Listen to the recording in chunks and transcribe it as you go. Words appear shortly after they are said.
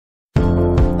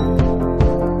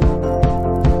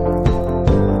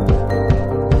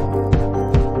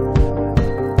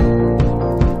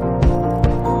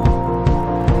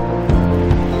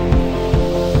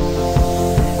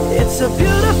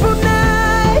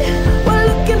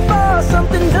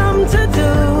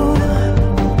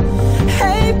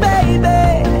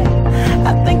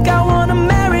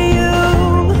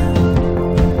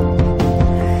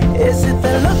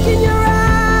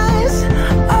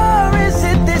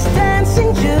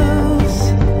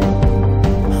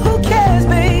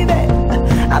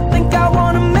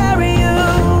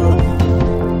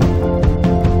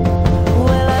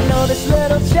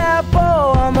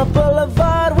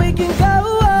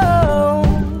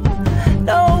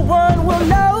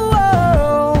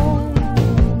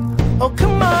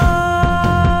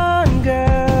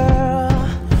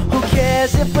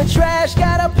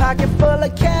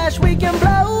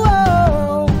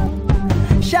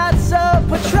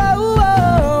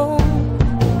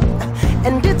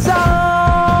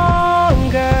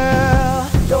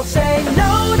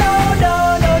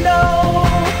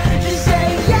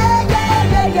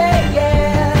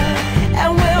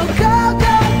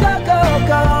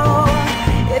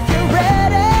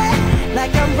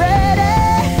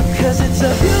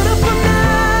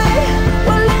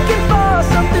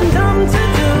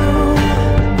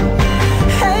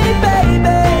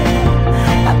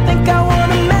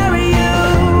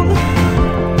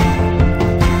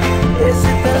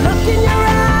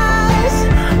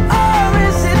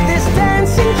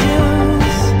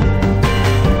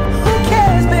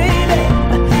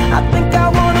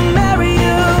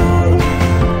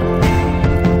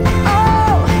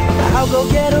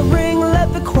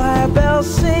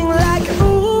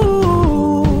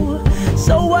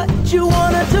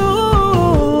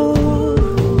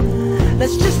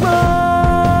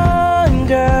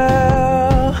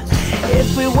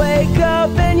wake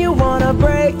up and you wanna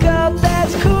break up,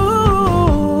 that's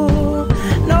cool.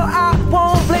 No, I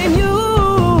won't blame you.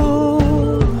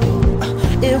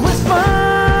 It was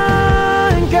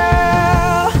fun,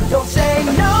 girl. Don't say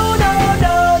no, no,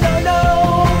 no, no, no.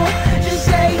 Just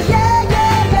say yeah,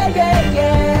 yeah, yeah, yeah,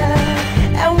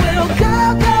 yeah. And we'll go,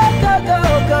 go, go, go,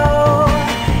 go.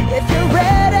 If you're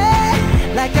ready,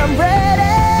 like I'm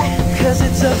ready. 'Cause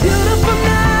it's a beautiful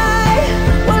night.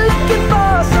 We're looking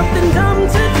for something dumb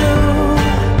to do.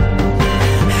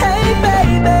 Hey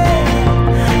baby,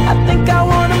 I think I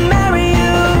wanna marry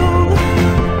you.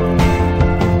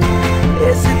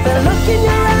 Is it the look in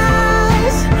your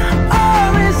eyes, or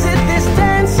is it this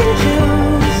dancing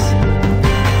juice?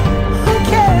 Who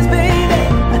cares, baby?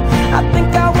 I think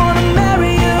I wanna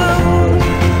marry you.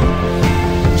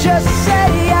 Just say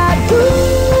I do.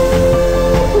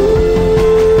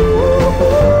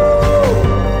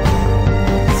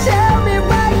 Tell me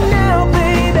right now,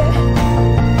 baby.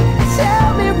 Tell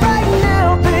me right now,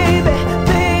 baby.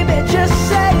 Baby, just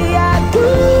say I do.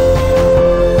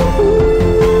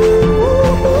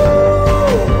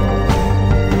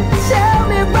 Tell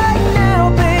me right now,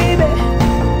 baby.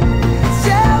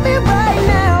 Tell me right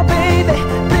now, baby.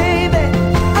 Baby,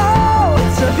 oh,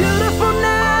 it's a beautiful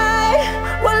night.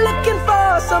 We're looking for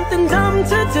something dumb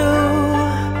to do.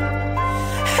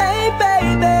 Hey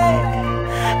baby,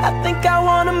 I think I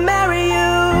wanna marry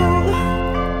you.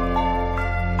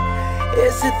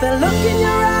 Is it the look in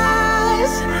your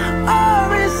eyes, or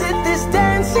is it this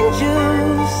dancing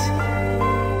juice?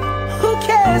 Who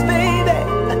cares, baby?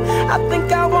 I think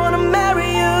I wanna marry you.